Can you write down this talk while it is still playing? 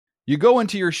You go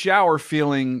into your shower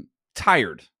feeling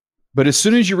tired, but as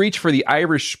soon as you reach for the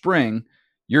Irish Spring,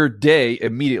 your day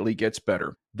immediately gets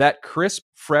better. That crisp,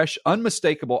 fresh,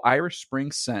 unmistakable Irish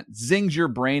Spring scent zings your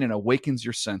brain and awakens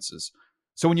your senses.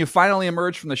 So when you finally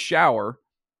emerge from the shower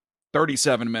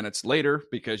 37 minutes later,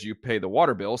 because you pay the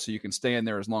water bill so you can stay in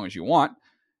there as long as you want,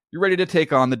 you're ready to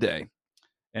take on the day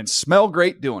and smell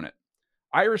great doing it.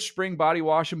 Irish Spring Body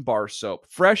Wash and Bar Soap.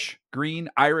 Fresh, green,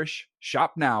 Irish.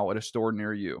 Shop now at a store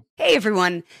near you. Hey,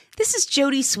 everyone. This is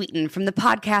Jody Sweeten from the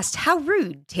podcast How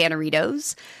Rude,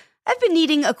 Tanneritos. I've been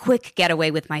needing a quick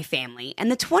getaway with my family,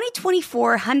 and the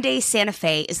 2024 Hyundai Santa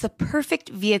Fe is the perfect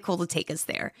vehicle to take us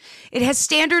there. It has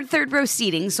standard third-row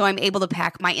seating, so I'm able to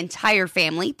pack my entire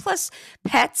family, plus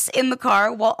pets, in the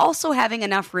car, while also having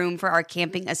enough room for our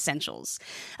camping essentials.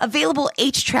 Available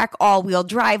H-Track all-wheel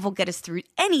drive will get us through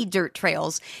any dirt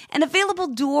trails, and available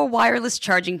dual wireless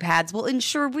charging pads will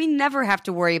ensure we never have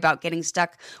to worry about getting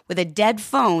stuck with a dead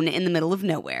phone in the middle of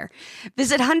nowhere.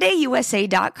 Visit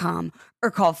HyundaiUSA.com or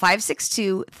call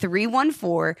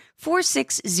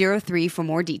 562-314-4603 for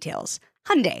more details.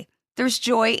 Hyundai, there's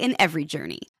joy in every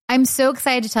journey. I'm so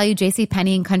excited to tell you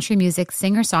JCPenney and country music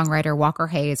singer-songwriter Walker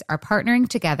Hayes are partnering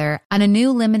together on a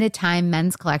new limited-time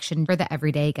men's collection for the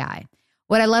everyday guy.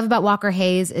 What I love about Walker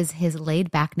Hayes is his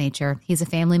laid-back nature. He's a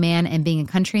family man, and being a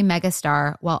country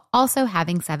megastar while also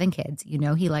having 7 kids, you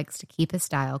know he likes to keep his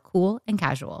style cool and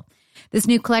casual. This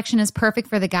new collection is perfect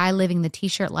for the guy living the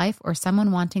t-shirt life or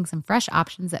someone wanting some fresh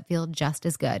options that feel just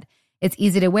as good. It's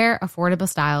easy to wear, affordable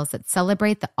styles that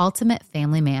celebrate the ultimate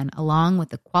family man, along with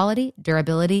the quality,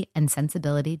 durability, and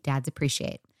sensibility dads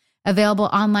appreciate. Available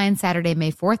online Saturday,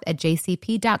 May 4th at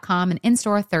jcp.com and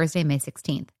in-store Thursday, May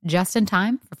 16th, just in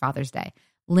time for Father's Day.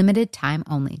 Limited time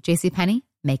only. JCPenney,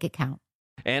 make it count.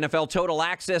 NFL Total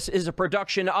Access is a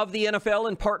production of the NFL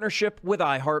in partnership with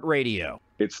iHeartRadio.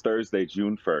 It's Thursday,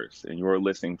 June 1st, and you are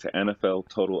listening to NFL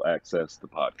Total Access, the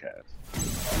podcast.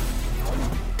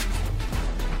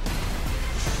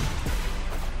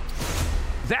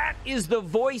 That is the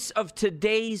voice of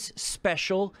today's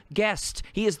special guest.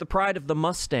 He is the pride of the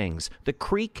Mustangs, the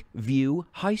Creek View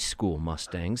High School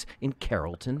Mustangs in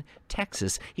Carrollton,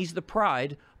 Texas. He's the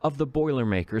pride of the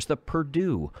Boilermakers, the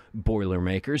Purdue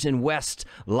Boilermakers in West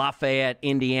Lafayette,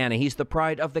 Indiana. He's the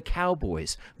pride of the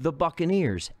Cowboys, the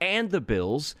Buccaneers, and the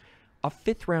Bills. A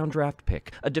 5th-round draft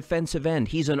pick, a defensive end.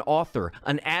 He's an author,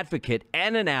 an advocate,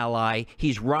 and an ally.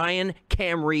 He's Ryan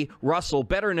Camry Russell,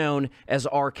 better known as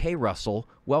R.K. Russell.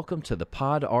 Welcome to the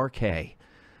pod, R.K.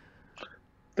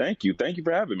 Thank you. Thank you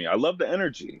for having me. I love the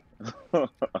energy.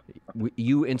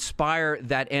 You inspire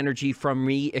that energy from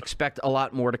me. Expect a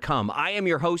lot more to come. I am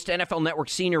your host, NFL Network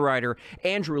senior writer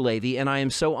Andrew Levy, and I am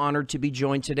so honored to be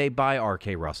joined today by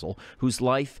R.K. Russell, whose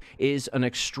life is an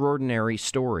extraordinary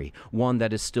story, one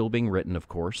that is still being written, of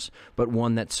course, but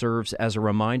one that serves as a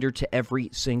reminder to every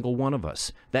single one of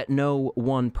us that no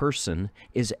one person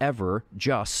is ever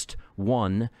just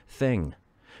one thing.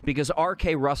 Because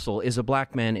R.K. Russell is a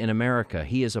black man in America.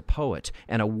 He is a poet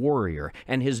and a warrior.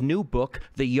 And his new book,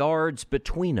 The Yards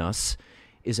Between Us,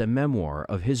 is a memoir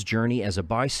of his journey as a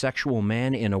bisexual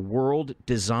man in a world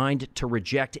designed to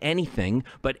reject anything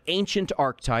but ancient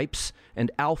archetypes and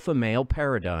alpha male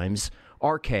paradigms.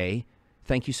 R.K.,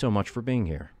 thank you so much for being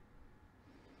here.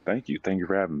 Thank you. Thank you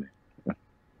for having me.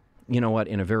 You know what?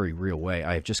 In a very real way,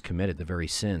 I have just committed the very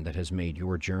sin that has made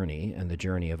your journey and the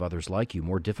journey of others like you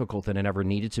more difficult than it ever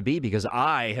needed to be, because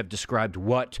I have described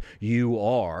what you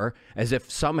are as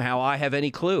if somehow I have any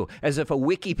clue, as if a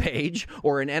wiki page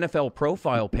or an NFL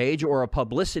profile page or a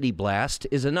publicity blast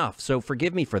is enough. So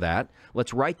forgive me for that.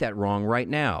 Let's right that wrong right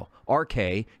now.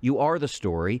 RK, you are the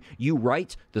story. You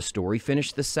write the story.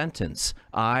 Finish the sentence.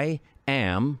 I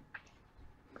am...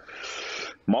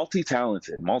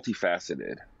 multi-talented,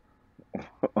 multifaceted.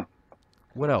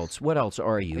 What else? What else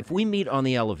are you? If we meet on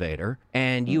the elevator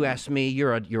and you ask me,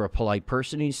 you're a polite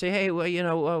person, and you say, "Hey, well, you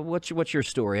know, what's your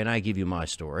story?" And I give you my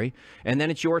story, and then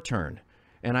it's your turn,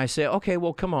 and I say, "Okay,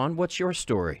 well, come on, what's your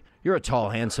story? You're a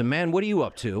tall, handsome man. What are you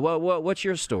up to? What's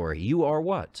your story? You are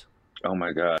what?" Oh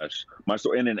my gosh, my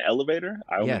story in an elevator.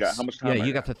 I only got how much time? Yeah,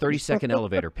 you got the 30-second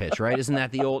elevator pitch, right? Isn't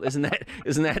that the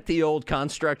old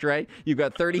construct, right? You've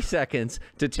got 30 seconds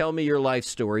to tell me your life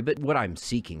story. But what I'm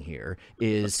seeking here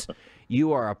is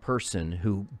you are a person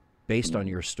who, based on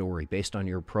your story, based on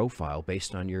your profile,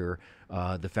 based on your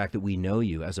the fact that we know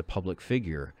you as a public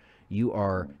figure, you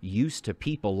are used to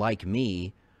people like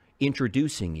me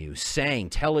introducing you,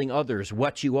 telling others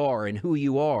what you are and who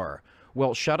you are.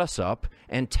 Well, shut us up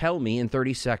and tell me in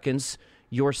 30 seconds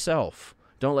yourself.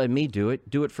 Don't let me do it.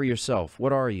 Do it for yourself.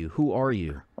 What are you? Who are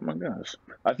you? Oh my gosh.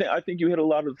 I think you hit a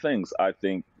lot of things. I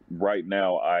think right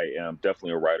now I am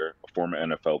definitely a writer, a former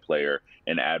NFL player,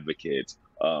 an advocate.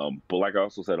 But like I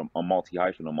also said, I'm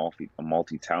multi-hyphen, I'm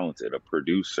multi-talented, a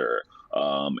producer,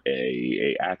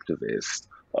 a activist.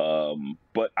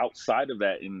 But outside of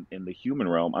that, in the human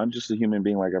realm, I'm just a human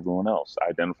being like everyone else. I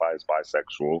identify as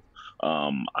bisexual.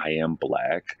 I am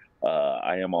Black.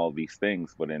 I am all these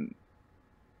things, but in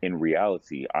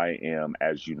reality, I am,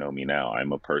 as you know me now,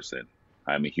 I'm a person.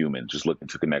 I'm a human, just looking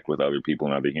to connect with other people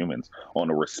and other humans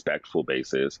on a respectful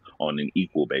basis, on an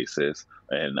equal basis,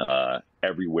 and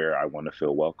everywhere I want to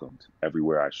feel welcomed,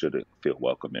 everywhere I should feel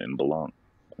welcome and belong.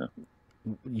 Yeah.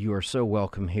 You are so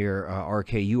welcome here.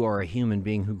 RK, you are a human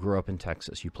being who grew up in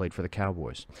Texas. You played for the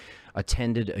Cowboys,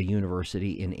 attended a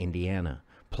university in Indiana,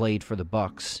 played for the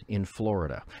Bucks in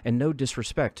Florida. And no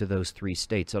disrespect to those three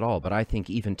states at all, but I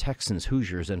think even Texans,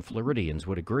 Hoosiers, and Floridians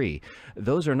would agree.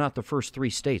 Those are not the first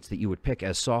three states that you would pick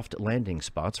as soft landing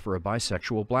spots for a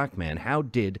bisexual Black man. How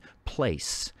did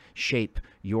place shape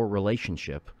your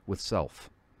relationship with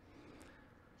self?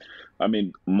 I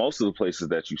mean, most of the places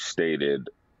that you stated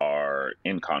are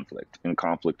in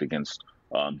conflict against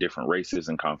different races,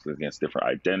 in conflict against different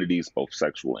identities, both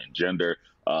sexual and gender.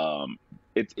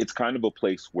 It's kind of a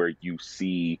place where you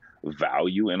see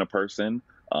value in a person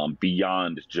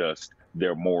beyond just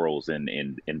their morals and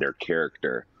their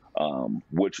character,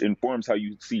 which informs how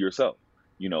you see yourself.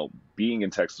 You know, being in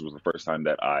Texas was the first time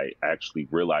that I actually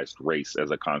realized race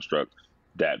as a construct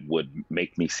that would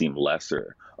make me seem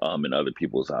lesser in other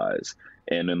people's eyes.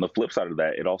 And then the flip side of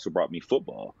that, it also brought me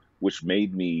football, which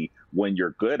made me, when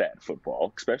you're good at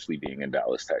football, especially being in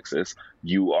Dallas, Texas,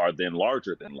 you are then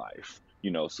larger than life.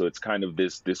 You know, so it's kind of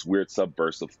this weird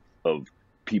subverse of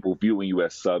people viewing you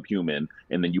as subhuman,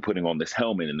 and then you putting on this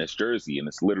helmet and this jersey, and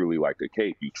it's literally like a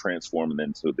cape. You transform them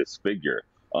into this figure.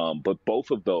 But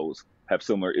both of those have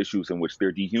similar issues in which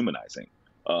they're dehumanizing.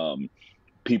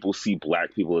 People see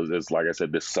Black people as, like I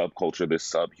said, this subculture, this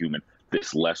subhuman,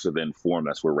 this lesser than form.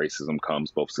 That's where racism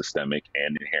comes, both systemic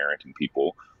and inherent in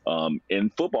people.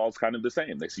 And football is kind of the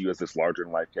same. They see you as this larger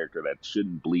than life character that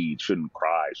shouldn't bleed, shouldn't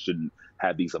cry, shouldn't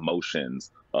have these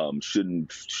emotions,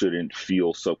 shouldn't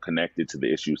feel so connected to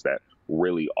the issues that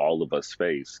really all of us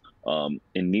face. And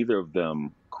neither of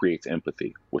them creates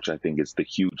empathy, which I think is the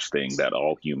huge thing that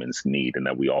all humans need and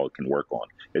that we all can work on.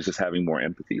 It's just having more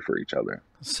empathy for each other.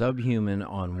 Subhuman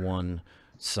on one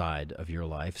side of your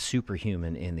life,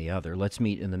 superhuman in the other. Let's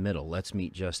meet in the middle. Let's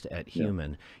meet just at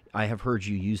human. Yeah. I have heard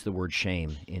you use the word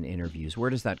shame in interviews.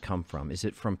 Where does that come from? Is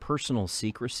it from personal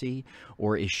secrecy,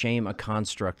 or is shame a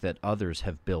construct that others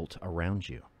have built around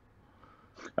you?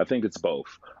 I think it's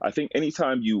both. I think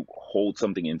anytime you hold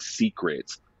something in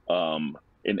secret,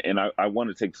 and I want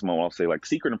to take this moment, I'll say, like,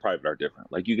 secret and private are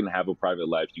different. Like, you can have a private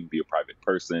life, you can be a private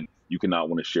person, you cannot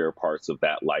want to share parts of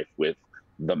that life with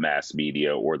the mass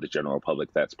media or the general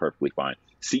public. That's perfectly fine.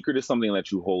 Secret is something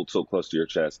that you hold so close to your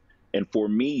chest. And for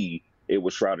me, it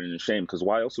was shrouded in shame, because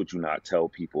why else would you not tell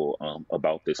people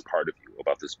about this part of you,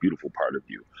 about this beautiful part of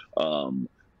you?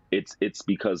 It's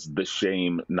because the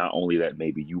shame, not only that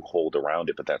maybe you hold around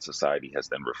it, but that society has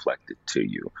then reflected to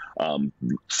you.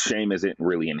 Shame isn't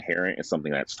really inherent. It's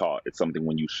something that's taught. It's something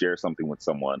when you share something with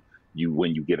someone,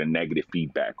 when you get a negative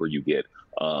feedback, or you get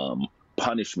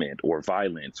punishment or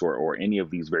violence or any of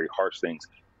these very harsh things,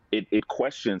 it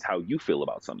questions how you feel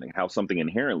about something, how something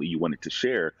inherently you wanted to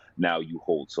share, now you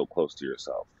hold so close to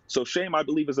yourself. So shame, I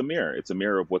believe, is a mirror. It's a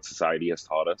mirror of what society has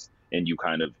taught us, and you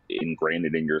kind of ingrain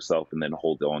it in yourself and then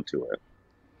hold on to it.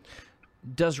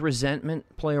 Does resentment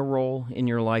play a role in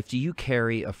your life? Do you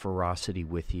carry a ferocity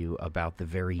with you about the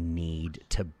very need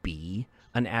to be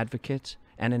an advocate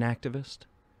and an activist?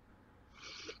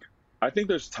 I think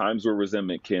there's times where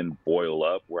resentment can boil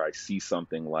up, where I see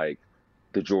something like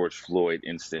the George Floyd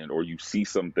incident, or you see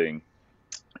something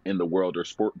in the world or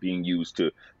sport being used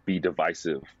to be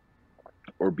divisive,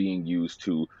 or being used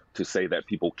to say that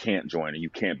people can't join and you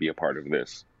can't be a part of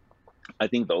this. I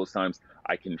think those times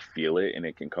I can feel it and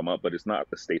it can come up, but it's not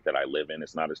the state that I live in.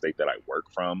 It's not a state that I work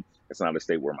from. It's not a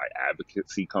state where my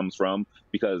advocacy comes from,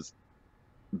 because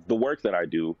the work that I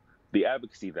do, the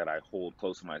advocacy that I hold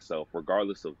close to myself,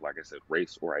 regardless of, like I said,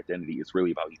 race or identity, it's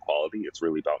really about equality. It's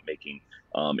really about making,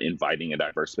 inviting a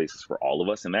diverse spaces for all of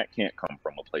us. And that can't come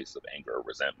from a place of anger or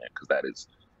resentment, because that is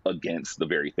against the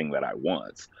very thing that I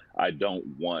want. I don't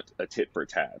want a tit for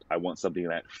tat. I want something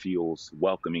that feels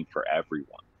welcoming for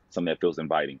everyone, something that feels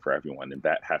inviting for everyone. And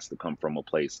that has to come from a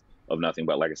place of nothing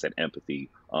but, like I said, empathy,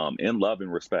 and love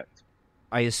and respect.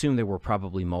 I assume there were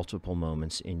probably multiple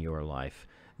moments in your life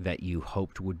that you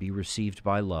hoped would be received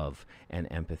by love and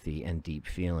empathy and deep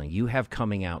feeling. You have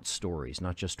coming out stories,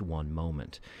 not just one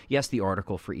moment. Yes, the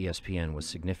article for ESPN was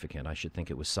significant. I should think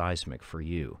it was seismic for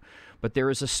you. But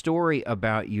there is a story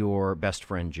about your best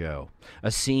friend Joe, a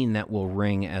scene that will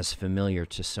ring as familiar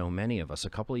to so many of us. A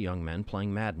couple of young men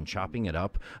playing Madden, chopping it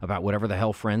up about whatever the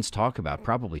hell friends talk about,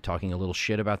 probably talking a little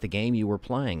shit about the game you were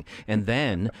playing. And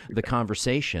then the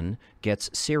conversation gets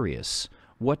serious.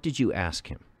 What did you ask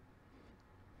him?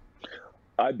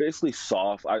 I basically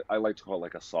I like to call it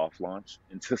like a soft launch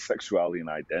into sexuality and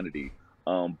identity.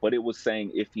 But it was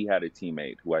saying if he had a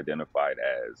teammate who identified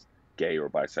as gay or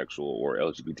bisexual or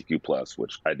LGBTQ plus,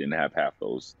 which I didn't have half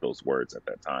those words at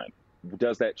that time,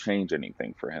 does that change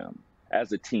anything for him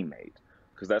as a teammate?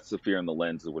 Because that's the fear and the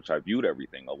lens in which I viewed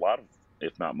everything. A lot of,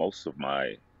 if not most of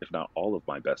if not all of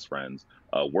my best friends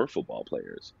were football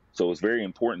players. So it was very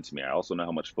important to me. I also know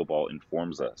how much football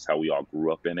informs us, how we all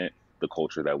grew up in it, the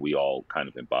culture that we all kind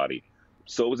of embody.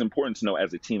 So it was important to know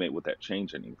as a teammate, would that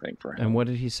change anything for him? And what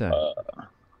did he say?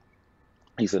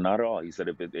 He said, not at all. He said,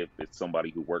 if it's somebody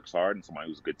who works hard and somebody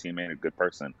who's a good teammate and a good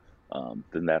person,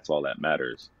 then that's all that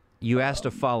matters. You asked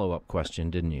a follow-up question,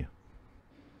 didn't you?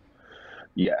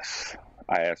 Yes.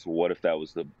 I asked, what if that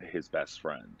was his best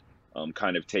friend?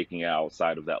 Kind of taking it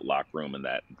outside of that locker room and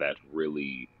that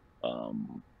really,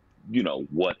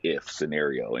 what if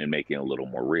scenario and making it a little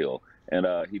more real. And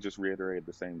he just reiterated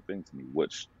the same thing to me,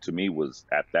 which to me was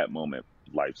at that moment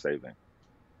life-saving.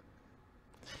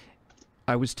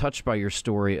 I was touched by your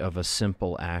story of a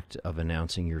simple act of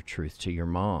announcing your truth to your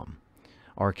mom.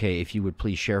 RK, if you would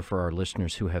please share for our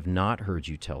listeners who have not heard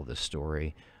you tell this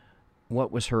story,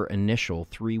 what was her initial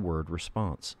 3-word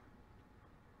response?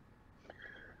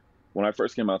 When I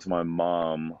first came out to my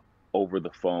mom over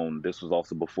the phone, this was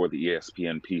also before the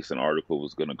ESPN piece and article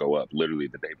was going to go up, literally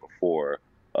the day before.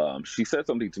 She said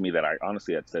something to me that I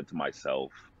honestly had said to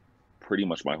myself pretty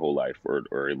much my whole life,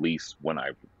 or at least when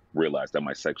I realized that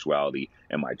my sexuality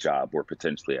and my job were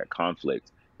potentially at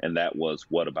conflict. And that was,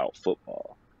 what about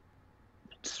football?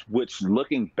 Which,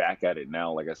 looking back at it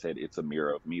now, like I said, it's a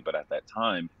mirror of me. But at that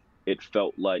time, it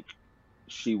felt like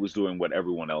she was doing what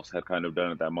everyone else had kind of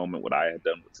done at that moment, what I had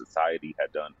done, what society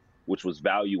had done, which was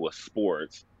value a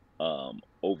sport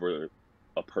over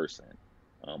a person,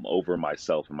 over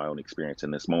myself and my own experience.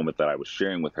 In this moment that I was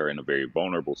sharing with her in a very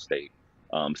vulnerable state,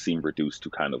 seemed reduced to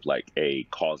kind of like a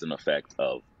cause and effect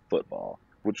of football,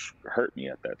 which hurt me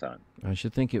at that time. I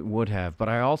should think it would have, but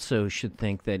I also should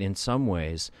think that in some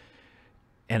ways,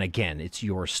 and again, it's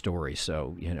your story,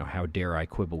 so, how dare I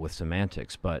quibble with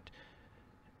semantics, but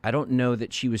I don't know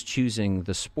that she was choosing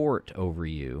the sport over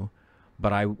you,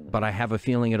 but I have a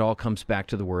feeling it all comes back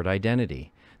to the word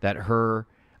identity, that her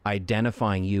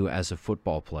identifying you as a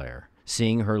football player,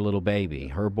 seeing her little baby,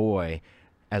 her boy,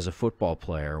 as a football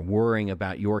player, worrying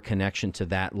about your connection to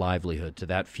that livelihood, to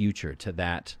that future, to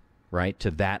that, right, to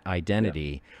that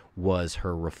identity, was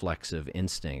her reflexive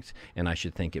instinct. And I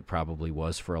should think it probably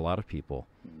was for a lot of people.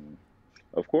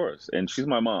 Of course. And she's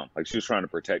my mom. Like, she was trying to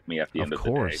protect me at the end of the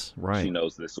day. Right. She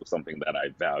knows this was something that I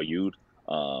valued,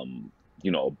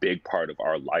 a big part of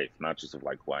our life, not just of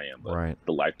like who I am, but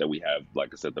the life that we have,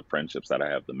 like I said, the friendships that I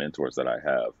have, the mentors that I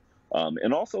have.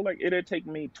 And also, like, it had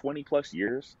taken me 20 plus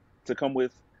years to come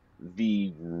with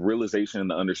the realization and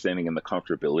the understanding and the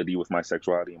comfortability with my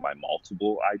sexuality and my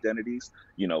multiple identities.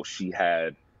 She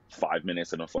had 5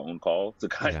 minutes in a phone call to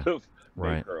kind of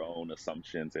make her own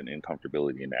assumptions and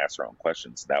comfortability and ask her own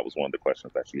questions. That was one of the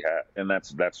questions that she had. And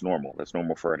that's normal. That's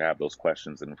normal for her to have those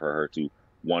questions and for her to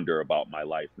wonder about my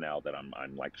life now that I'm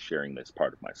like sharing this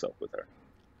part of myself with her.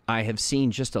 I have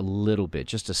seen just a little bit,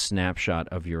 just a snapshot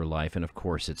of your life. And of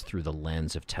course, it's through the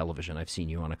lens of television. I've seen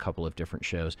you on a couple of different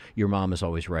shows. Your mom is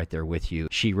always right there with you.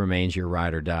 She remains your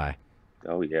ride or die.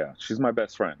 Oh, yeah. She's my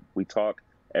best friend. We talk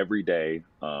every day,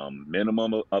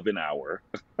 minimum of an hour.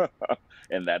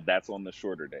 And that's on the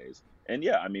shorter days. And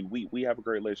yeah, I mean, we have a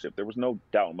great relationship. There was no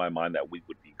doubt in my mind that we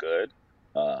would be good.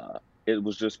 It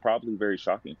was just probably very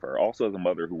shocking for her. Also, as a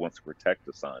mother who wants to protect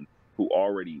the son, who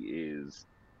already is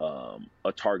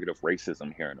a target of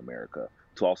racism here in America,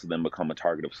 to also then become a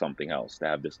target of something else, to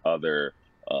have this other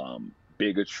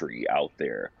bigotry out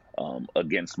there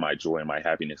against my joy and my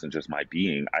happiness and just my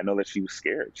being. I know that she was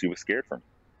scared. She was scared for me.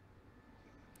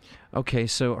 Okay,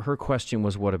 so her question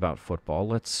was, what about football?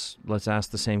 Let's ask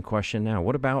the same question now.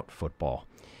 What about football?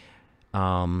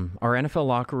 Are NFL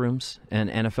locker rooms and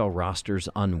NFL rosters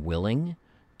unwilling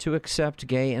to accept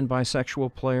gay and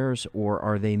bisexual players, or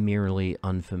are they merely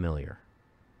unfamiliar?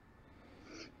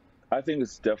 I think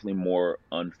it's definitely more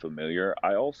unfamiliar.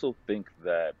 I also think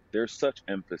that there's such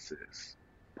emphasis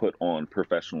put on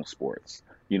professional sports,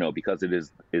 because it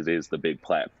is the big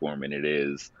platform, and it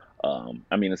is,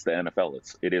 I mean, it's the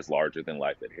NFL. It is larger than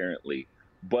life inherently,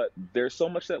 but there's so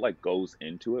much that like goes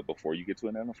into it before you get to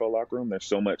an NFL locker room. There's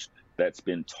so much that's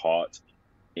been taught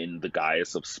in the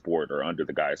guise of sport or under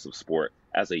the guise of sport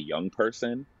as a young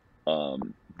person,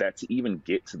 that to even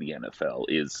get to the NFL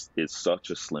is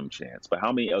such a slim chance. But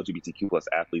how many LGBTQ plus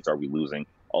athletes are we losing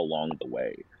along the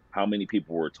way? How many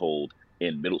people were told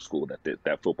in middle school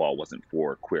that football wasn't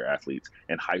for queer athletes,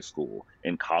 in high school,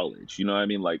 in college? You know what I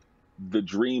mean? Like, the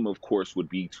dream, of course, would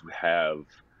be to have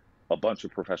a bunch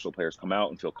of professional players come out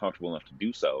and feel comfortable enough to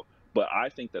do so. But I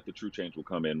think that the true change will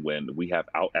come in when we have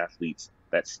out athletes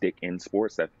that stick in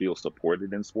sports, that feel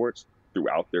supported in sports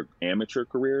throughout their amateur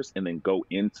careers, and then go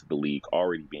into the league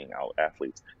already being out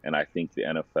athletes. And I think the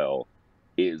NFL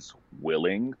is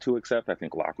willing to accept. I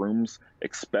think locker rooms,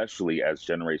 especially as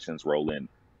generations roll in,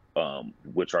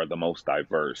 which are the most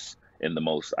diverse and the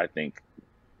most, I think,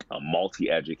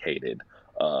 multi-educated,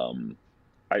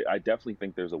 I definitely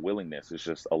think there's a willingness. It's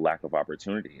just a lack of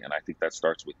opportunity. And I think that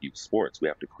starts with youth sports. We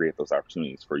have to create those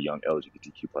opportunities for young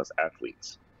LGBTQ plus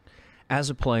athletes. As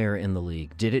a player in the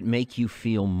league, did it make you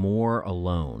feel more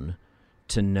alone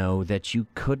to know that you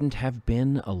couldn't have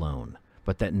been alone,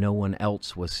 but that no one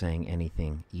else was saying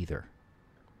anything either?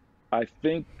 I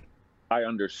think I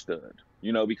understood,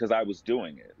 because I was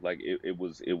doing it. Like, it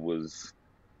was,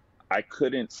 I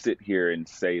couldn't sit here and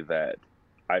say that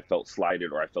I felt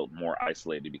slighted or I felt more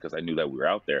isolated because I knew that we were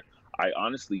out there. I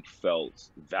honestly felt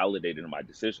validated in my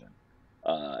decision.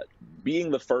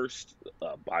 Being the first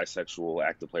bisexual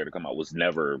active player to come out was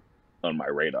never on my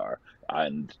radar,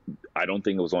 and I don't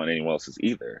think it was on anyone else's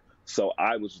either. So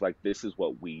I was like, this is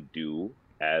what we do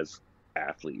as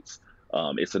athletes.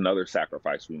 It's another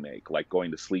sacrifice we make, like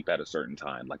going to sleep at a certain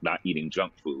time, like not eating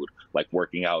junk food, like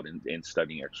working out and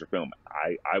studying extra film.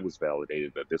 I was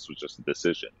validated that this was just a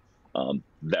decision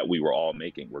that we were all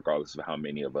making, regardless of how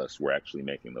many of us were actually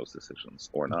making those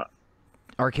decisions or not.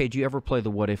 RK, do you ever play the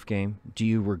what if game? Do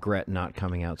you regret not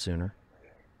coming out sooner?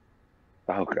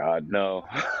 Oh, God, no.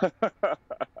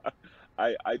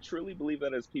 I truly believe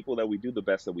that as people that we do the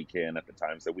best that we can at the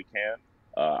times that we can.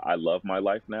 I love my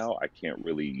life now. I can't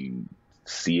really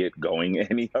see it going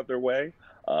any other way.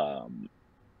 And,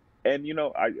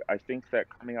 I think that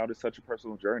coming out is such a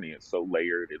personal journey. It's so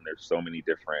layered, and there's so many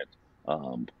different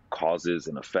causes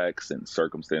and effects and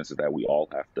circumstances that we all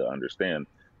have to understand.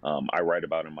 I write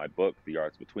about in my book, The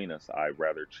Yards Between Us, I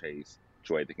rather chase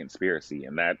joy the conspiracy.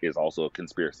 And that is also a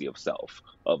conspiracy of self,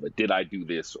 did I do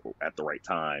this at the right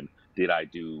time?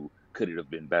 Could it have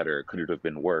been better? Could it have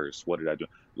been worse? What did I do?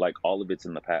 Like, all of it's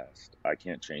in the past. I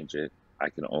can't change it. I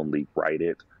can only write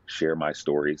it, share my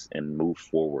stories, and move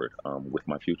forward with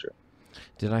my future.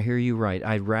 Did I hear you right?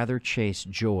 I'd rather chase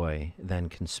joy than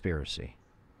conspiracy.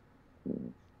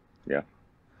 Yeah.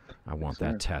 I want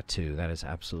that tattoo. That is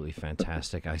absolutely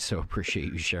fantastic. I so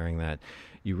appreciate you sharing that.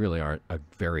 You really are a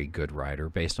very good writer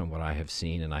based on what I have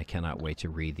seen, and I cannot wait to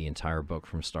read the entire book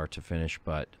from start to finish.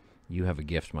 But you have a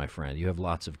gift, my friend. You have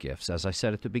lots of gifts. As I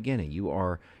said at the beginning, you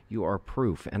are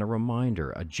proof and a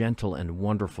reminder, a gentle and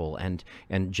wonderful and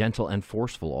gentle and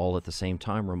forceful all at the same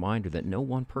time reminder that no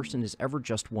one person is ever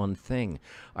just one thing.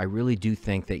 I really do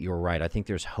think that you're right. I think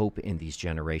there's hope in these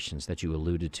generations that you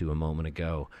alluded to a moment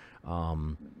ago.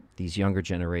 These younger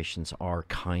generations are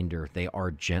kinder, they are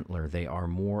gentler, they are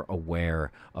more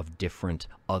aware of different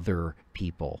other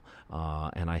people.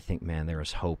 And I think, man, there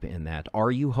is hope in that.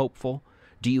 Are you hopeful?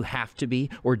 Do you have to be,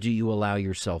 or do you allow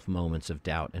yourself moments of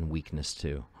doubt and weakness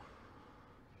too?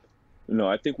 No,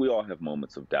 I think we all have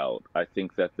moments of doubt. I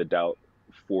think that the doubt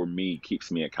for me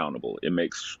keeps me accountable.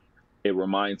 It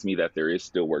reminds me that there is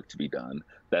still work to be done,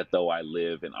 that though I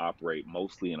live and operate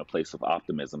mostly in a place of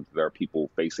optimism, there are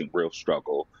people facing real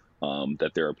struggle,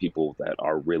 that there are people that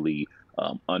are really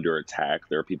under attack.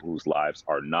 There are people whose lives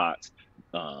are not,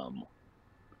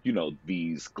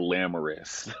 these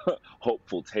glamorous,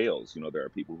 hopeful tales. There are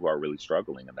people who are really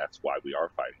struggling, and that's why we are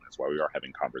fighting. That's why we are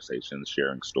having conversations,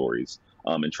 sharing stories,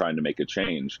 and trying to make a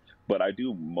change. But I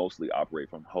do mostly operate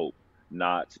from hope,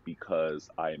 not because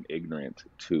I am ignorant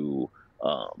to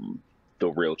the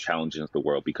real challenges of the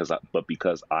world, but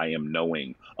because I am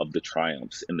knowing of the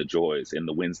triumphs and the joys and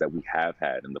the wins that we have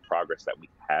had and the progress that we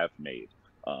have made.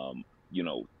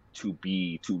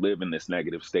 To live in this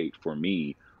negative state for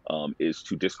me is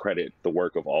to discredit the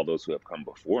work of all those who have come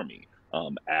before me,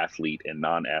 athlete and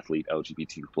non-athlete,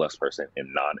 LGBTQ plus person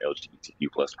and non-LGBTQ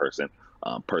plus person,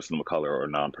 person of color or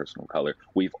non-person of color.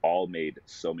 We've all made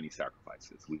so many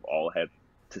sacrifices. We've all had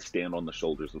to stand on the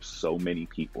shoulders of so many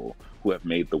people who have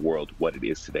made the world what it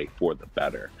is today for the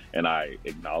better. And I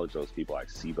acknowledge those people, I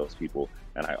see those people,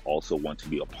 and I also want to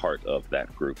be a part of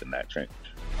that group and that change.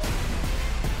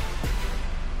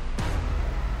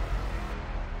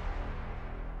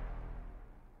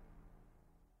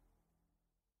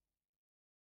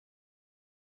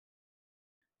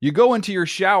 You go into your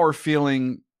shower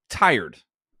feeling tired,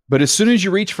 but as soon as you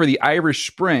reach for the Irish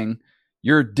Spring,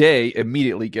 your day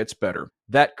immediately gets better.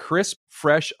 That crisp,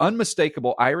 fresh,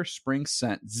 unmistakable Irish Spring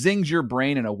scent zings your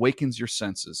brain and awakens your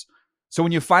senses. So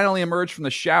when you finally emerge from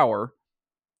the shower,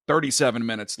 37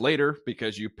 minutes later,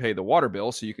 because you pay the water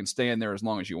bill so you can stay in there as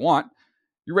long as you want,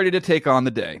 you're ready to take on the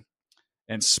day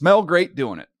and smell great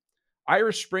doing it.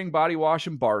 Irish Spring Body Wash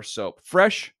and Bar Soap.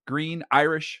 Fresh, green,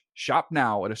 Irish. Shop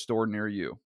now at a store near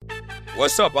you.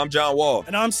 What's up? I'm John Wall.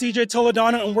 And I'm CJ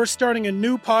Toledano, and we're starting a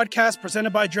new podcast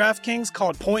presented by DraftKings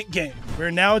called Point Game.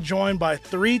 We're now joined by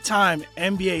three-time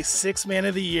NBA Sixth Man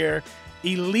of the Year,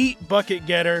 elite bucket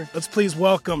getter. Let's please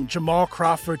welcome Jamal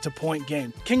Crawford to Point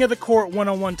Game. King of the Court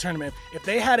one-on-one tournament. If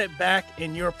they had it back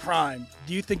in your prime,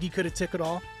 do you think you could have took it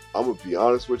all? I'm going to be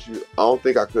honest with you. I don't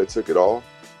think I could have took it all,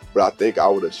 but I think I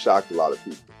would have shocked a lot of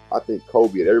people. I think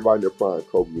Kobe and everybody in their prime,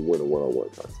 Kobe would win a one-on-one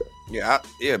contest.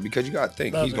 Yeah, because you got to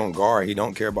think. He's going to guard. He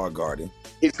don't care about guarding.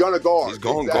 He's going to guard. He's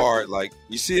going to guard. Like,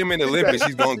 you see him in the Olympics,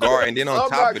 he's going to guard. And then on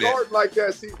top of that. I'm not guarding like that,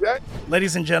 CJ.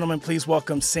 Ladies and gentlemen, please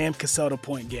welcome Sam Cassell to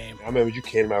Point Game. I remember you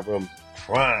came out from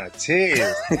crying,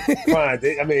 tears,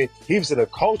 crying. I mean, he was in a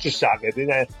culture shock. And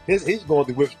then he's going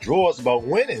through withdrawals about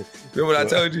winning. Remember what I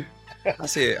told you? I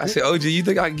said, OG, you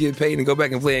think I can get paid and go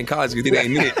back and play in college because it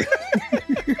ain't it?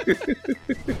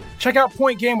 Check out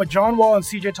Point Game with John Wall and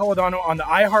CJ Toledano on the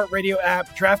iHeartRadio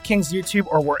app, DraftKings YouTube,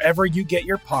 or wherever you get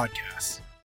your podcasts.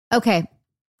 Okay.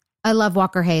 I love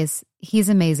Walker Hayes. He's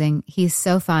amazing. He's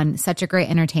so fun, such a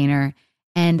great entertainer.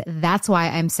 And that's why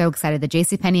I'm so excited that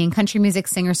JCPenney and country music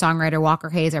singer-songwriter Walker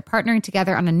Hayes are partnering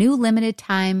together on a new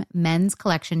limited-time men's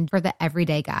collection for the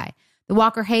everyday guy. The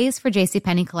Walker Hayes for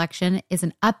JCPenney collection is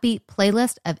an upbeat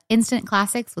playlist of instant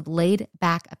classics with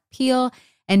laid-back appeal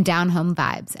and down-home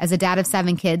vibes. As a dad of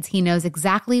 7 kids, he knows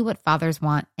exactly what fathers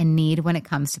want and need when it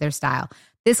comes to their style.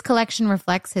 This collection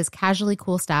reflects his casually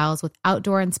cool styles with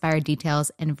outdoor-inspired details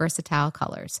and versatile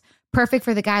colors. Perfect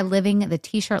for the guy living the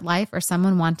t-shirt life or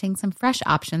someone wanting some fresh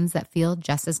options that feel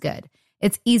just as good.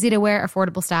 It's easy to wear,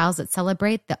 affordable styles that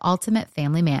celebrate the ultimate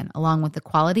family man, along with the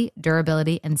quality,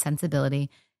 durability, and sensibility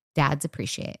dads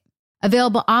appreciate.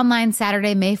 Available online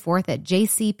Saturday, May 4th at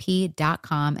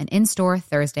jcp.com and in-store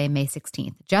Thursday, May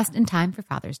 16th, just in time for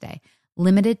Father's Day.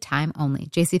 Limited time only.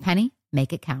 JCPenney,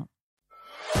 make it count.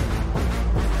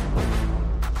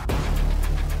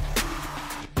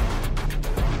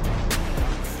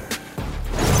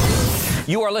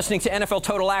 You are listening to NFL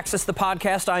Total Access, the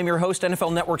podcast. I'm your host,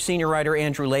 NFL Network senior writer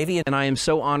Andrew Levy, and I am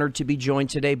so honored to be joined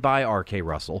today by R.K.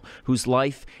 Russell, whose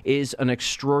life is an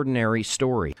extraordinary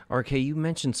story. R.K., you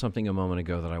mentioned something a moment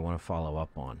ago that I want to follow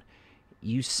up on.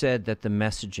 You said that the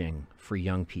messaging for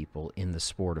young people in the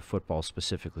sport of football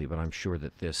specifically, but I'm sure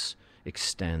that this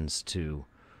extends to,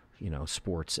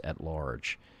 sports at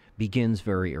large, begins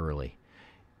very early.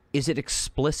 Is it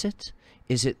explicit?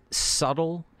 Is it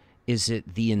subtle? Is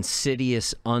it the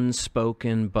insidious,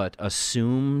 unspoken, but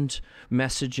assumed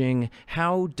messaging?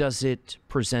 How does it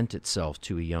present itself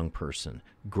to a young person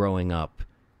growing up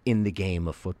in the game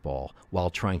of football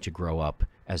while trying to grow up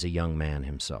as a young man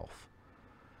himself?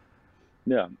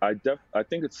 Yeah, I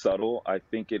think it's subtle. I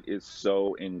think it is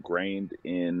so ingrained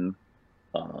in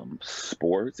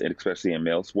sports, and especially in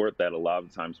male sport, that a lot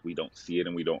of times we don't see it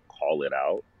and we don't call it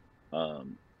out.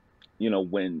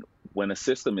 When a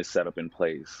system is set up in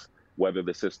place, whether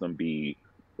the system be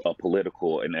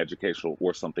political and educational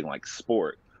or something like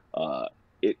sport,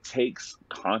 it takes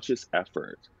conscious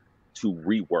effort to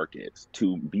rework it,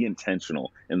 to be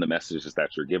intentional in the messages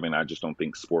that you're giving. I just don't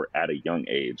think sport at a young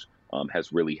age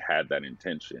has really had that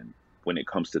intention when it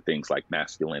comes to things like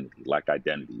masculinity, like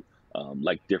identity,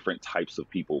 like different types of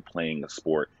people playing a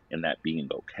sport and that being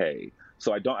okay.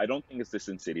 So I don't think it's this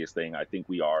insidious thing. I think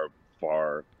we are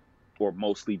far or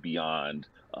mostly beyond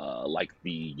like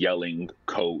the yelling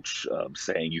coach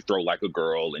saying you throw like a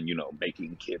girl and,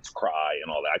 making kids cry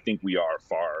and all that. I think we are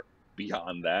far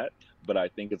beyond that. But I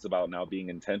think it's about now being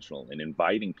intentional and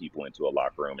inviting people into a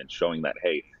locker room and showing that,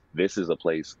 hey, this is a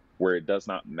place where it does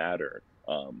not matter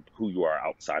who you are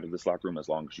outside of this locker room, as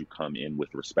long as you come in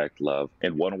with respect, love,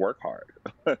 and want to work hard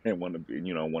and want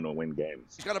to win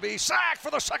games. He's going to be sacked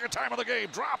for the second time of the game.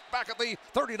 Dropped back at the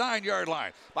 39-yard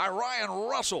line by Ryan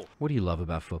Russell. What do you love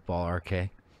about football, RK?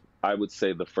 I would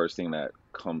say the first thing that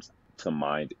comes to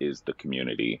mind is the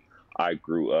community. I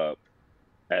grew up,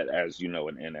 as you know,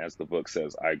 and as the book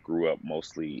says, I grew up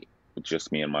mostly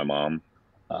just me and my mom.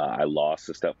 I lost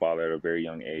a stepfather at a very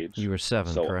young age. You were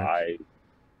 7, so correct?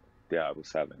 I was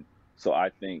 7. So I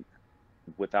think,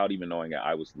 without even knowing it,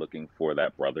 I was looking for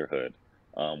that brotherhood,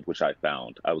 which I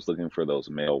found. I was looking for those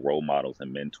male role models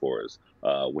and mentors,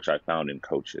 which I found in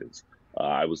coaches.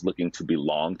 I was looking to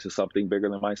belong to something bigger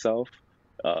than myself,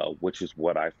 which is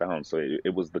what I found. So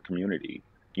it was the community,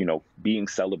 being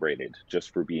celebrated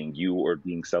just for being you, or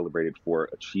being celebrated for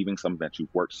achieving something that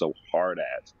you've worked so hard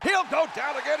at. He'll go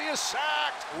down again. He is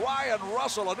sacked. Ryan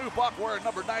Russell, a new Buck wearing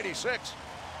number 96.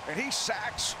 And he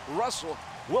sacks Russell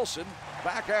Wilson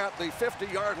back at the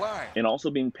 50-yard line. And also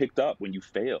being picked up when you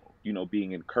fail,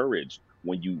 being encouraged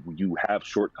when you have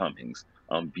shortcomings,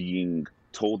 being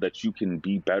told that you can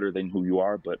be better than who you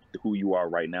are, but who you are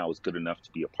right now is good enough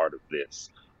to be a part of this.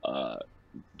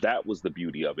 That was the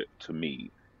beauty of it to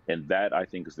me. And that, I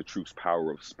think, is the true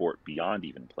power of sport beyond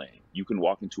even playing. You can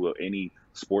walk into any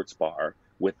sports bar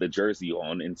with the jersey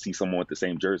on and see someone with the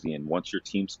same jersey. And once your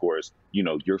team scores,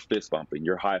 you're fist bumping,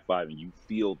 you're high-fiving, you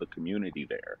feel the community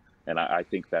there. And I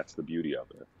think that's the beauty of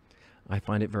it. I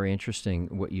find it very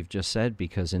interesting what you've just said,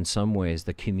 because in some ways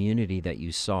the community that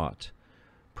you sought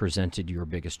presented your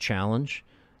biggest challenge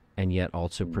and yet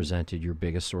also presented your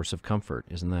biggest source of comfort.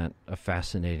 Isn't that a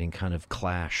fascinating kind of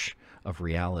clash of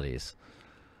realities?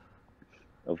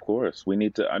 Of course. We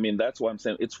need to, that's why I'm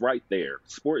saying it's right there.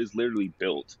 Sport is literally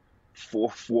built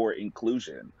for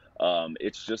inclusion.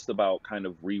 It's just about kind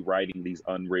of rewriting these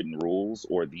unwritten rules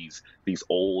or these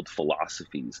old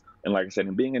philosophies. And like I said,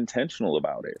 and being intentional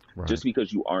about it. Right. Just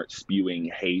because you aren't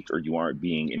spewing hate or you aren't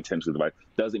being intentional about it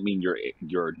doesn't mean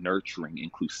you're nurturing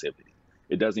inclusivity.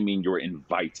 It doesn't mean you're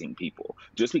inviting people.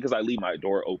 Just because I leave my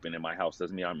door open in my house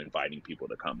doesn't mean I'm inviting people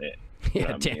to come in.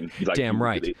 Yeah, damn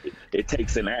right. It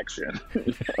takes an action.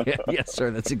 Yes,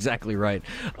 sir. That's exactly right.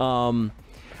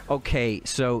 Okay,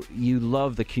 so you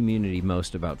love the community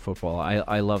most about football.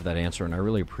 I love that answer, and I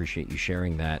really appreciate you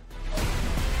sharing that.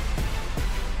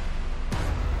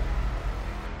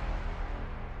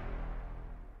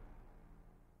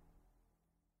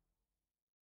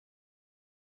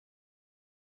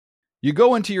 You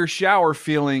go into your shower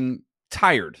feeling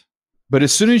tired, but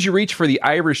as soon as you reach for the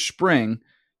Irish Spring,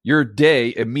 your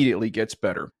day immediately gets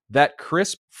better. That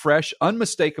crisp, fresh,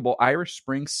 unmistakable Irish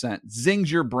Spring scent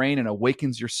zings your brain and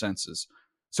awakens your senses.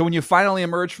 So when you finally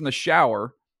emerge from the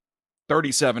shower,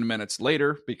 37 minutes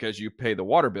later, because you pay the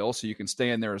water bill so you can stay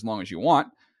in there as long as you want,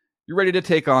 you're ready to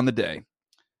take on the day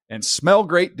and smell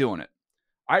great doing it.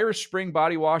 Irish Spring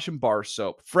Body Wash and Bar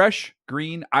Soap. Fresh,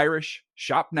 green, Irish.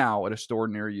 Shop now at a store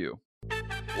near you.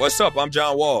 What's up? I'm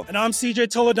John Wall. And I'm CJ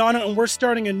Toledano, and we're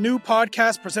starting a new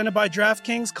podcast presented by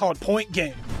DraftKings called Point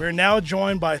Game. We're now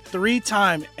joined by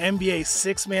 3-time NBA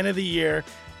Sixth Man of the Year,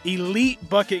 elite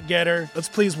bucket getter. Let's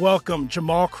please welcome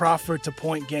Jamal Crawford to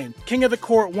Point Game. King of the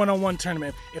Court one-on-one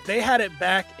tournament. If they had it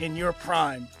back in your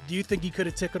prime, do you think you could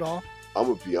have took it all? I'm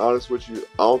going to be honest with you.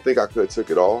 I don't think I could have took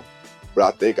it all, but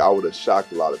I think I would have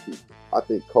shocked a lot of people. I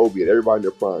think Kobe and everybody in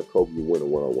their prime, Kobe would win a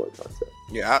one-on-one contest.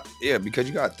 Yeah, because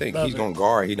you got to think. He's going to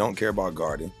guard. He don't care about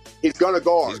guarding. He's going to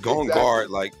guard. He's going to guard.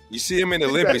 Like, you see him in the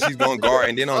Olympics, he's going to guard.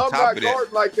 And then on top of that. I'm not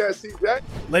guarding like that, CJ.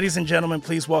 Ladies and gentlemen,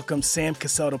 please welcome Sam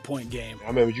Cassell to Point Game. I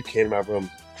remember you came out from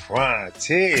crying,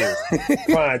 tears.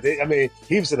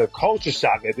 He was in a culture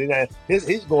shock. And then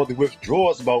he's going through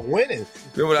withdrawals about winning.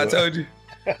 Remember what I told you?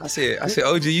 I said,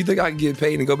 OG, you think I can get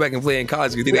paid and go back and play in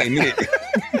college because it ain't it?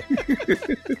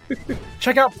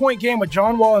 Check out Point Game with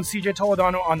John Wall and CJ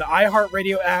Toledano on the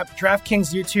iHeartRadio app,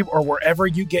 DraftKings YouTube, or wherever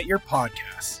you get your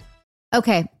podcasts.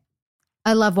 Okay.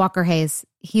 I love Walker Hayes.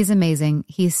 He's amazing.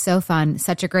 He's so fun,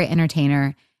 such a great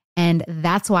entertainer. And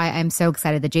that's why I'm so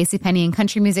excited that JCPenney and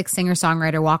country music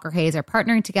singer-songwriter Walker Hayes are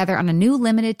partnering together on a new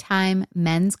limited-time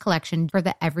men's collection for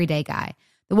the everyday guy.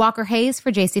 The Walker Hayes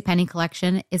for JCPenney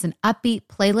collection is an upbeat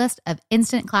playlist of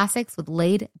instant classics with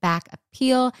laid-back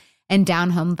appeal and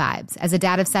down-home vibes. As a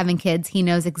dad of 7 kids, he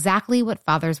knows exactly what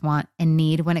fathers want and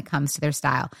need when it comes to their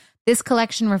style. This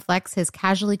collection reflects his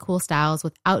casually cool styles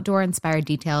with outdoor-inspired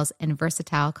details and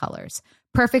versatile colors.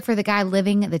 Perfect for the guy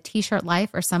living the t-shirt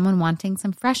life or someone wanting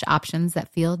some fresh options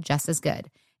that feel just as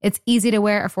good. It's easy to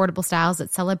wear, affordable styles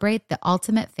that celebrate the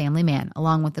ultimate family man,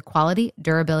 along with the quality,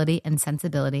 durability, and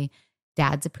sensibility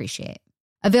dads appreciate.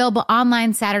 Available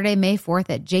online Saturday, May 4th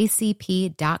at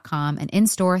jcp.com and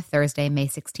in-store Thursday, May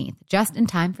 16th, just in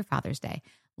time for Father's Day.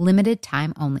 Limited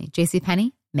time only.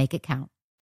 JCPenney, make it count.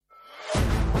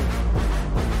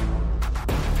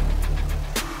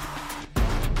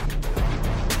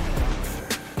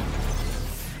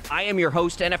 I am your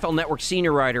host, NFL Network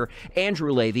senior writer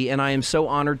Andrew Levy, and I am so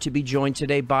honored to be joined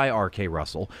today by R.K.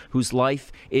 Russell, whose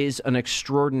life is an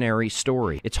extraordinary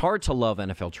story. It's hard to love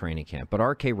NFL training camp, but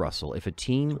R.K. Russell, if a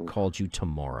team called you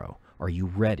tomorrow, are you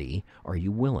ready? Are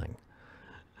you willing?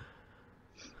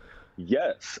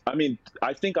 Yes. I mean,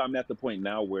 I think I'm at the point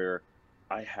now where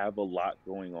I have a lot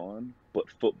going on, but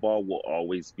football will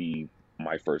always be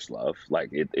my first love. Like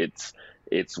it's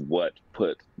what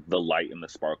put the light and the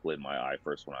sparkle in my eye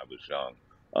first when I was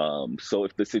young. So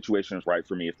if the situation is right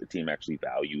for me, if the team actually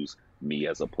values me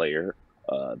as a player,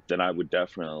 then I would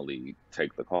definitely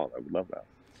take the call. I would love that.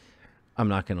 I'm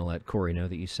not going to let Corey know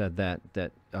that you said that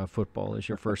football is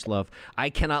your first love.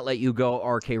 I cannot let you go,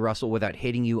 R.K. Russell, without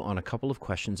hitting you on a couple of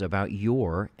questions about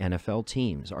your NFL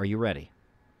teams. Are you ready?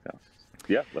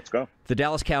 Yeah, let's go. The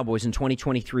Dallas Cowboys in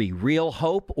 2023, real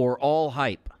hope or all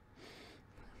hype?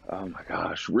 Oh, my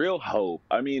gosh. Real hope.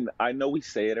 I mean, I know we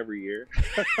say it every year.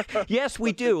 Yes,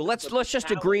 we do. Let's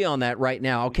just agree on that right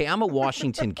now. Okay, I'm a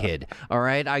Washington kid, all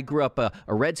right? I grew up a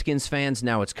Redskins fan.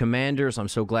 Now it's Commanders. I'm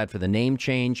so glad for the name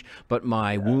change. But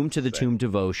my womb to the tomb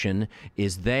devotion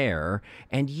is there.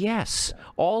 And yes,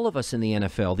 all of us in the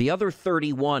NFL, the other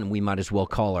 31, we might as well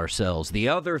call ourselves, the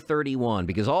other 31,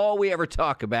 because all we ever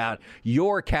talk about,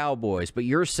 your Cowboys. But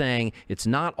you're saying it's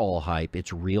not all hype.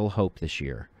 It's real hope this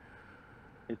year.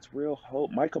 It's real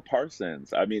hope. Micah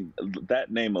Parsons. I mean,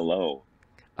 that name alone.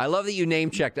 I love that you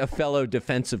name-checked a fellow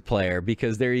defensive player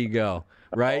because there you go,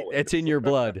 right? It's in your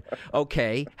blood.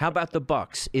 Okay, how about the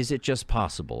Bucs? Is it just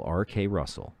possible, R.K.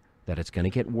 Russell, that it's going to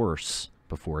get worse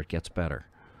before it gets better?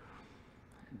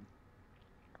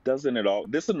 Doesn't it all?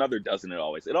 This is another doesn't it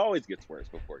always? It always gets worse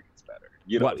before it gets better.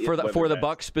 You know, what, for the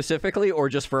Bucs specifically, or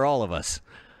just for all of us?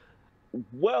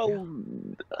 Well,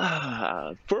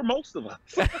 for most of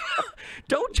us.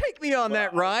 Don't take me on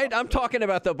that ride. I'm talking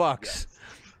about the Bucs.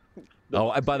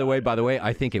 Oh, by the way,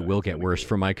 I think it will get worse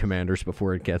for my Commanders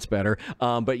before it gets better.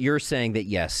 But you're saying that,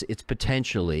 yes, it's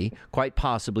potentially, quite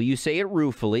possibly, you say it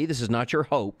ruefully, this is not your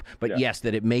hope, but yes,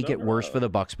 that it may get worse for the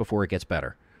Bucs before it gets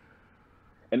better.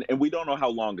 And we don't know how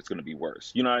long it's going to be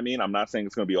worse. You know what I mean? I'm not saying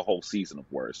it's going to be a whole season of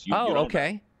worse.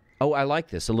 Okay. Know. Oh, I like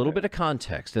this. A little bit of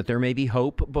context, that there may be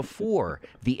hope before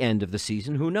the end of the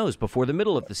season. Who knows? Before the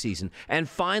middle of the season. And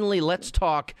finally, let's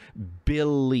talk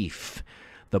belief.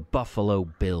 The Buffalo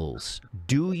Bills.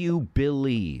 Do you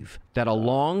believe that a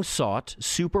long-sought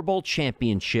Super Bowl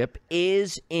championship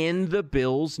is in the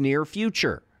Bills' near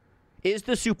future? Is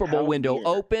the Super Bowl window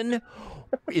open?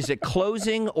 Is it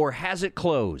closing, or has it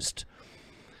closed?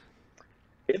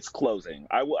 It's closing.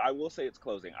 I will say it's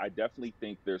closing. I definitely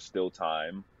think there's still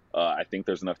time. I think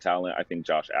there's enough talent. I think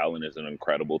Josh Allen is an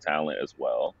incredible talent as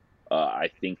well. I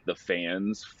think the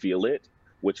fans feel it,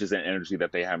 which is an energy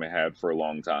that they haven't had for a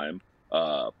long time.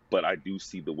 But I do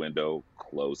see the window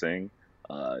closing.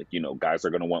 Guys are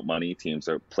going to want money.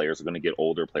 Players are going to get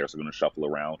older. Players are going to shuffle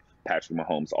around. Patrick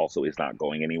Mahomes also is not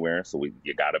going anywhere, so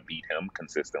you got to beat him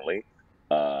consistently.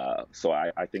 So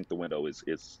I think the window is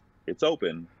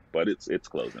open, but it's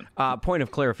closing. Point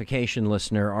of clarification,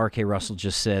 listener. R.K. Russell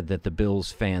just said that the Bills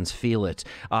fans feel it.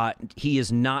 He is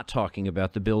not talking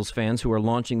about the Bills fans who are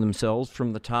launching themselves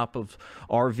from the top of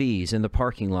RVs in the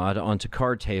parking lot onto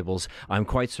card tables. I'm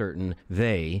quite certain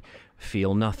they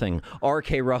feel nothing.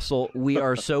 R.K. Russell, we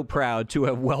are so proud to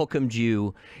have welcomed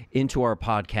you into our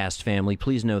podcast family.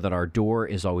 Please know that our door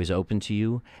is always open to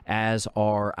you, as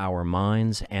are our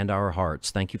minds and our hearts.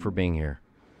 Thank you for being here.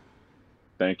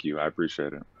 Thank you. I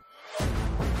appreciate it.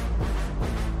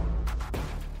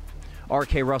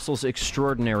 R.K. Russell's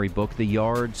extraordinary book, The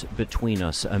Yards Between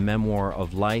Us, a memoir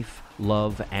of life,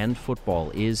 love, and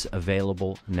football, is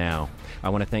available now. I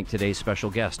want to thank today's special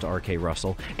guest, R.K.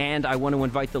 Russell, and I want to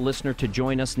invite the listener to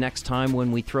join us next time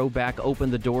when we throw back open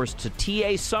the doors to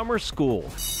TA Summer School.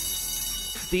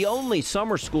 The only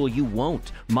summer school you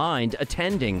won't mind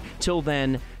attending. Till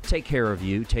then, take care of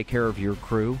you, take care of your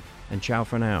crew, and ciao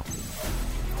for now.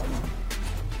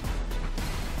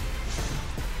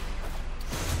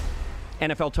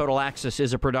 NFL Total Access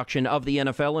is a production of the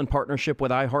NFL in partnership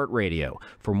with iHeartRadio.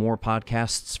 For more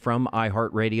podcasts from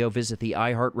iHeartRadio, visit the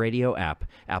iHeartRadio app,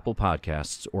 Apple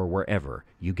Podcasts, or wherever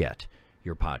you get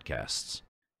your podcasts.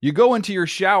 You go into your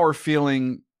shower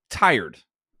feeling tired,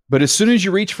 but as soon as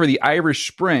you reach for the Irish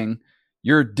Spring,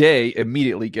 your day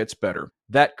immediately gets better.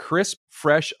 That crisp,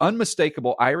 fresh,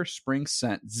 unmistakable Irish Spring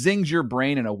scent zings your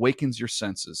brain and awakens your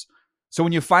senses. So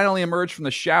when you finally emerge from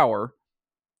the shower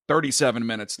 37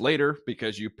 minutes later,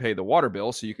 because you pay the water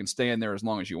bill so you can stay in there as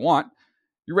long as you want,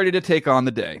 you're ready to take on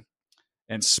the day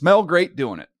and smell great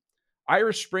doing it.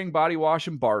 Irish Spring Body Wash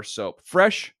and Bar Soap.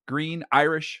 Fresh, green,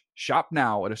 Irish. Shop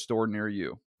now at a store near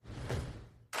you.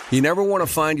 You never want to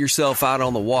find yourself out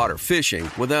on the water fishing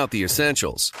without the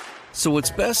essentials. So it's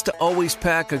best to always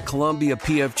pack a Columbia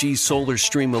PFG Solar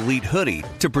Stream Elite hoodie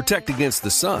to protect against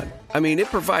the sun. I mean, it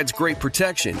provides great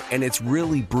protection, and it's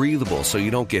really breathable so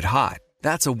you don't get hot.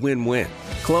 That's a win-win.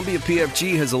 Columbia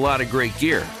PFG has a lot of great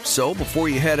gear, so before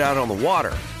you head out on the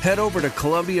water, head over to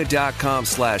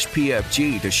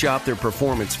Columbia.com/PFG to shop their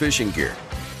performance fishing gear.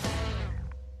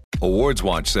 Awards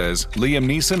Watch says Liam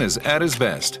Neeson is at his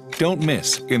best. Don't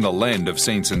miss In the Land of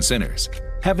Saints and Sinners.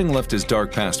 Having left his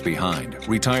dark past behind,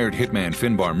 retired hitman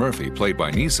Finbar Murphy, played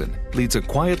by Neeson, leads a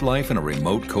quiet life in a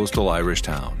remote coastal Irish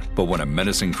town. But when a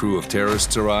menacing crew of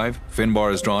terrorists arrive,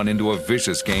 Finbar is drawn into a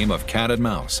vicious game of cat and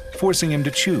mouse, forcing him to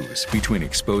choose between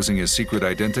exposing his secret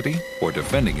identity or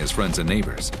defending his friends and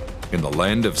neighbors. In the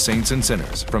Land of Saints and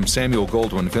Sinners, from Samuel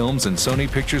Goldwyn Films and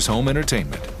Sony Pictures Home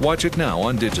Entertainment. Watch it now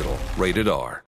on digital. Rated R.